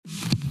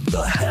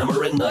The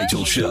Hammer and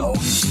Nigel Show.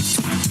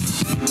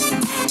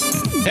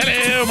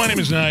 Hello, my name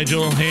is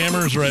Nigel.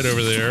 Hammer's right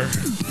over there.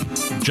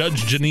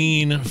 Judge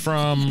Jeanine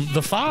from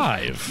The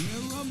Five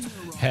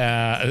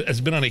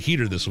has been on a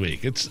heater this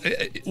week.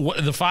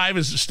 The Five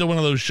is still one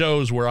of those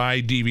shows where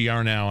I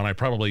DVR now, and I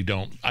probably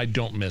don't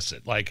miss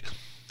it. Like,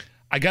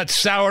 I got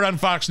soured on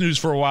Fox News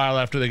for a while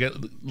after they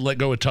let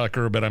go of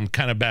Tucker, but I'm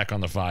kind of back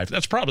on The Five.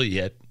 That's probably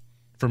it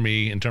for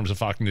me in terms of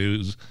Fox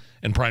News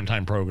and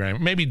primetime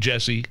program. Maybe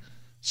Jesse,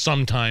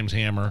 sometimes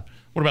Hammer.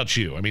 What about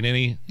you? I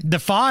mean, The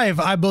Five,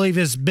 I believe,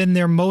 has been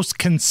their most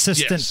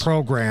consistent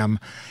program.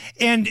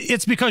 And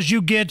it's because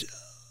you get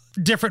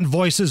different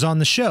voices on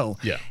the show.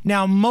 Yeah.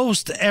 Now,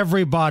 most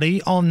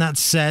everybody on that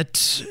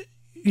set,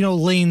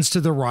 leans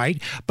to the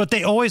right, but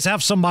they always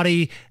have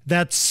somebody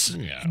that's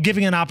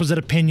giving an opposite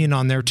opinion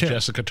on there, too.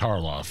 Jessica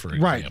Tarloff, for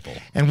example.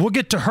 Right. And we'll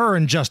get to her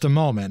in just a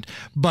moment.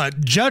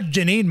 But Judge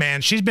Jeanine,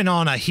 man, she's been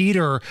on a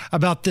heater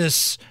about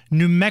this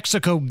New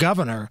Mexico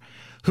governor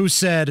who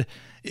said,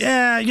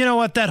 yeah, you know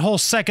what, that whole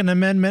Second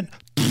Amendment,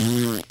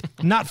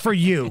 not for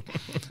you.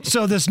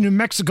 So this New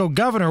Mexico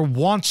governor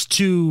wants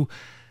to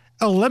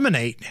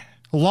eliminate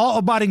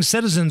law-abiding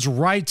citizens'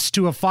 rights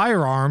to a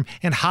firearm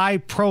in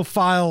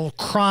high-profile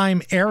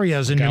crime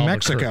areas in New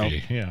Mexico.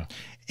 Yeah.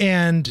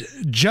 And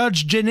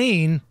Judge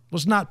Jeanine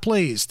was not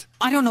pleased.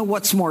 I don't know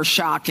what's more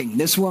shocking,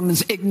 this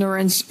woman's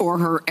ignorance or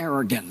her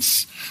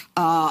arrogance.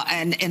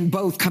 And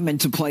both come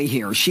into play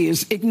here. She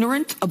is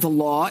ignorant of the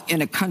law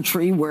in a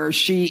country where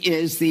she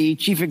is the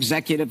chief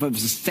executive of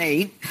the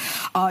state.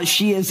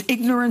 She is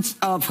ignorant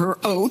of her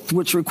oath,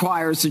 which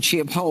requires that she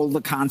uphold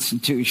the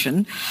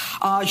Constitution.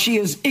 She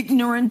is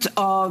ignorant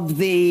of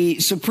the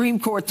Supreme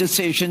Court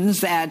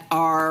decisions that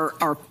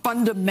are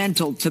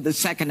fundamental to the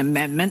Second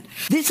Amendment.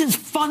 This is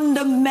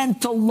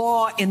fundamental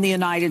law in the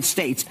United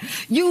States.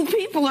 You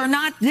people are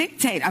not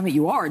dictators. I mean,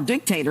 you are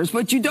dictators,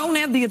 but you don't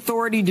have the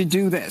authority to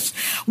do this.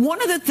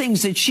 One of the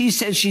things that she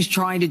says she's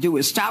trying to do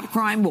is stop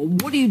crime. Well,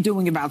 what are you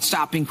doing about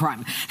stopping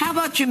crime? How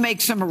about you make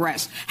some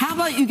arrests? How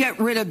about you get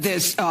rid of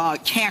this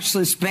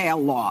cashless bail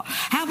law?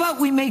 How about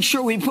we make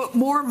sure we put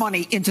more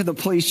money into the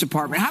police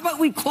department? How about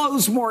we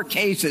close more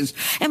cases?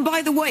 And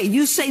by the way,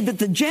 you say that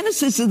the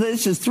genesis of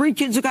this is 3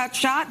 kids who got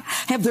shot.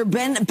 Have there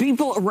been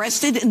people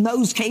arrested in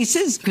those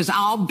cases? Because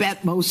I'll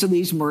bet most of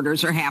these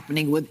murders are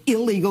happening with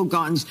illegal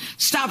guns.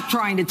 Stop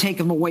trying to take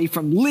them away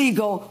from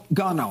legal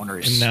gun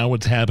owners. And now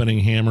what's happening,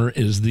 Hammer,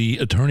 is the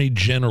Attorney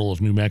General of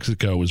New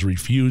Mexico is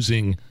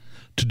refusing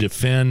to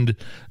defend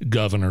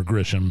Governor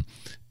Grisham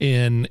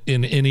in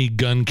any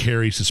gun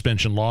carry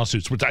suspension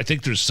lawsuits, which I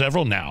think there's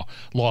several now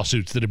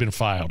lawsuits that have been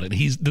filed. And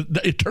he's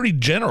the Attorney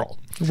General,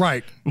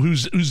 right,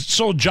 whose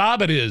sole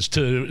job it is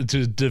to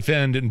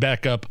defend and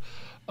back up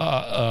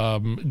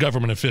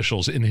government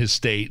officials in his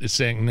state, is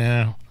saying,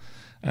 no,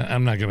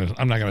 I'm not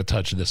gonna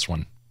touch this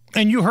one.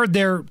 And you heard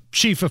their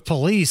chief of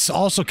police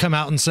also come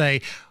out and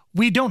say,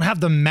 we don't have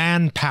the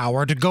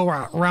manpower to go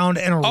around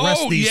and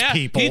arrest these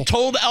people. He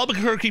told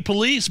Albuquerque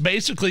police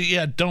basically,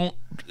 don't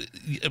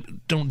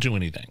do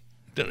anything.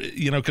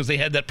 Because they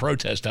had that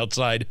protest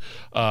outside,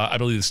 I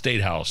believe, the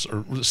State House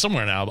or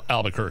somewhere in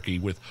Albuquerque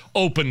with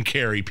open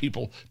carry,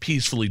 people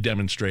peacefully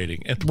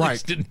demonstrating, and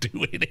police didn't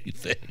do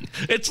anything.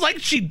 It's like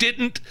she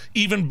didn't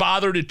even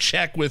bother to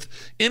check with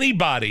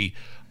anybody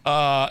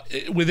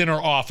within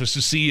her office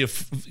to see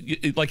if,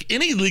 like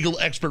any legal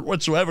expert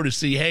whatsoever, to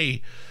see,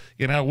 hey,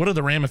 what are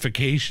the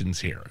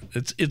ramifications here?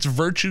 It's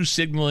virtue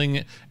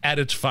signaling at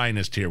its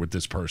finest here with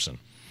this person,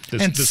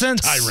 this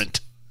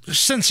tyrant.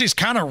 Since she's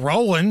kind of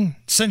rolling,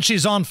 since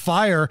she's on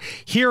fire,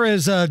 here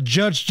is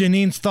Judge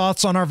Jeanine's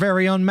thoughts on our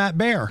very own Matt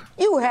Baer.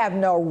 You have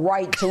no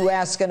right to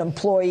ask an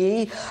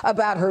employee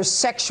about her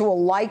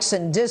sexual likes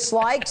and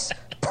dislikes,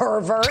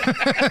 pervert.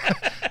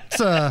 It's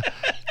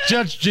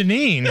Judge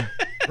Jeanine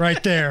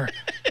right there.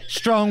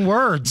 Strong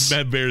words.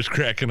 Matt Baer's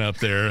cracking up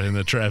there in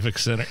the traffic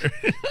center.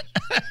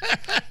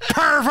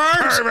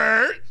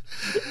 Pervert!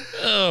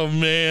 Oh,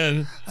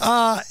 man.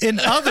 In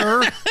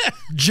other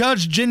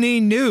Judge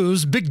Jeanine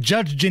news, big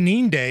Judge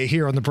Jeanine Day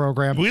here on the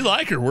program. We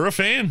like her. We're a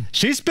fan.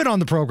 She's been on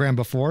the program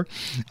before.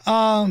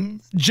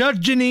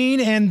 Judge Jeanine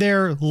and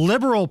their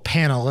liberal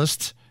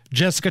panelist,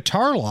 Jessica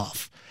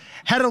Tarloff,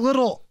 had a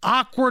little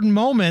awkward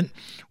moment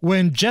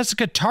when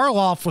Jessica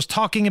Tarloff was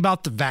talking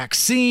about the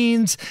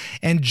vaccines,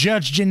 and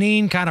Judge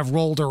Jeanine kind of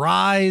rolled her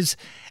eyes,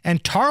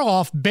 and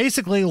Tarloff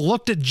basically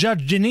looked at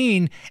Judge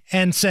Jeanine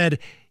and said,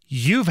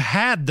 "You've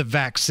had the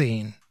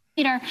vaccine."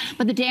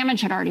 But the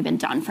damage had already been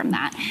done from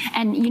that.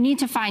 And you need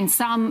to find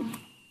some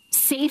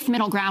safe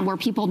middle ground where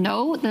people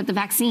know that the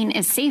vaccine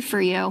is safe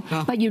for you,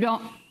 but you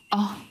don't.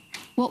 Oh,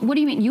 well, what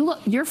do you mean?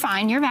 You're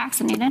fine. You're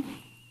vaccinated.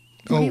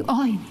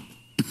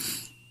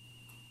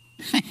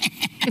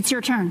 It's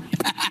your turn.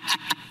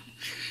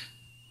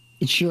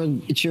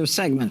 It's your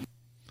segment.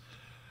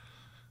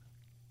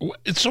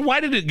 So why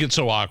did it get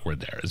so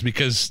awkward there? Is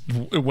because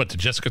did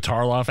Jessica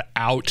Tarloff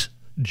out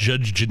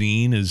Judge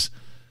Jeanine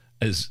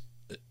as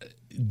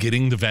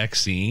getting the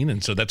vaccine,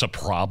 and so that's a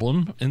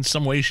problem in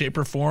some way, shape,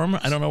 or form.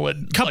 I don't know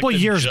what. Couple of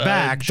years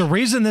back, the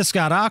reason this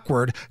got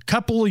awkward, a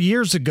couple of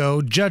years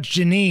ago, Judge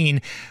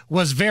Jeanine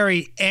was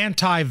very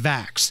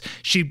anti-vax.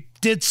 She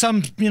did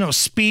some,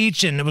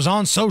 speech, and it was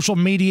on social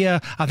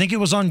media. I think it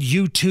was on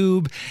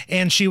YouTube,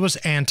 and she was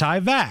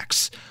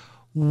anti-vax.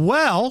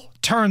 Well,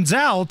 turns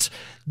out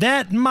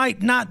that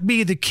might not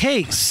be the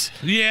case.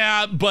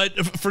 Yeah,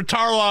 but for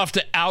Tarloff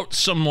to out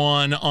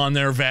someone on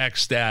their vax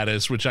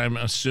status, which I'm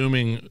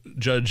assuming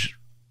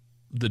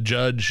the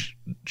judge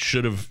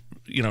should have,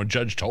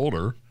 judge told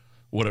her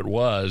what it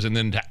was, and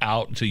then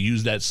to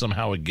use that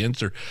somehow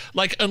against her.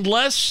 Like,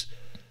 unless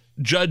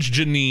Judge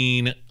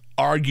Jeanine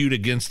argued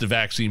against the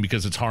vaccine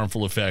because it's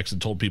harmful effects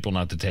and told people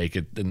not to take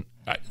it, then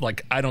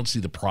I don't see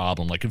the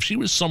problem. Like, if she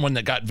was someone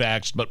that got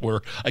vaxxed but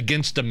were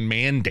against the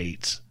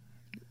mandates,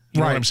 you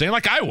know what I'm saying?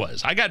 Like, I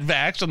got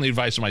vaxxed on the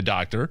advice of my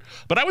doctor,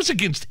 but I was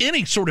against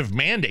any sort of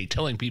mandate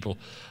telling people.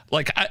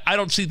 Like, I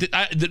don't see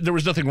that. There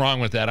was nothing wrong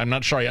with that. I'm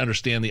not sure I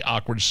understand the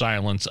awkward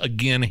silence.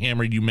 Again,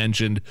 Hammer, you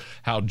mentioned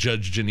how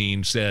Judge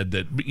Jeanine said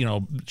that,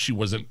 she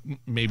wasn't,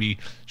 maybe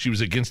she was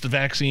against the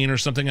vaccine or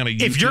something on a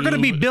YouTube. If you're going to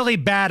be Billy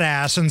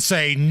Badass and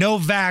say no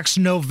vax,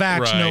 no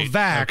vax, no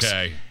vax,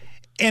 okay,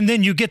 and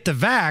then you get the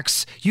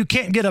vax, you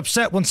can't get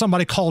upset when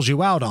somebody calls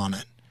you out on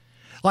it.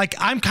 Like,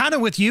 I'm kind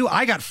of with you.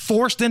 I got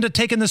forced into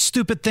taking this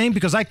stupid thing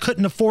because I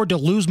couldn't afford to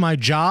lose my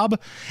job,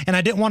 and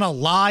I didn't want to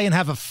lie and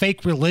have a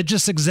fake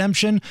religious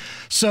exemption.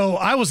 So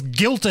I was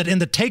guilted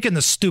into taking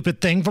the stupid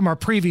thing from our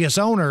previous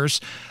owners.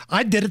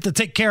 I did it to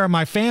take care of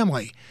my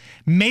family.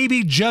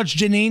 Maybe Judge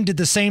Jeanine did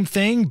the same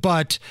thing,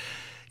 but,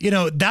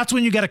 that's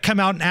when you got to come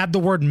out and add the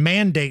word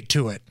mandate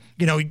to it.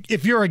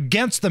 If you're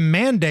against the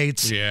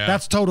mandates,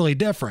 that's totally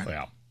different.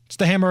 Yeah. It's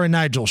the Hammer and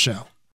Nigel Show.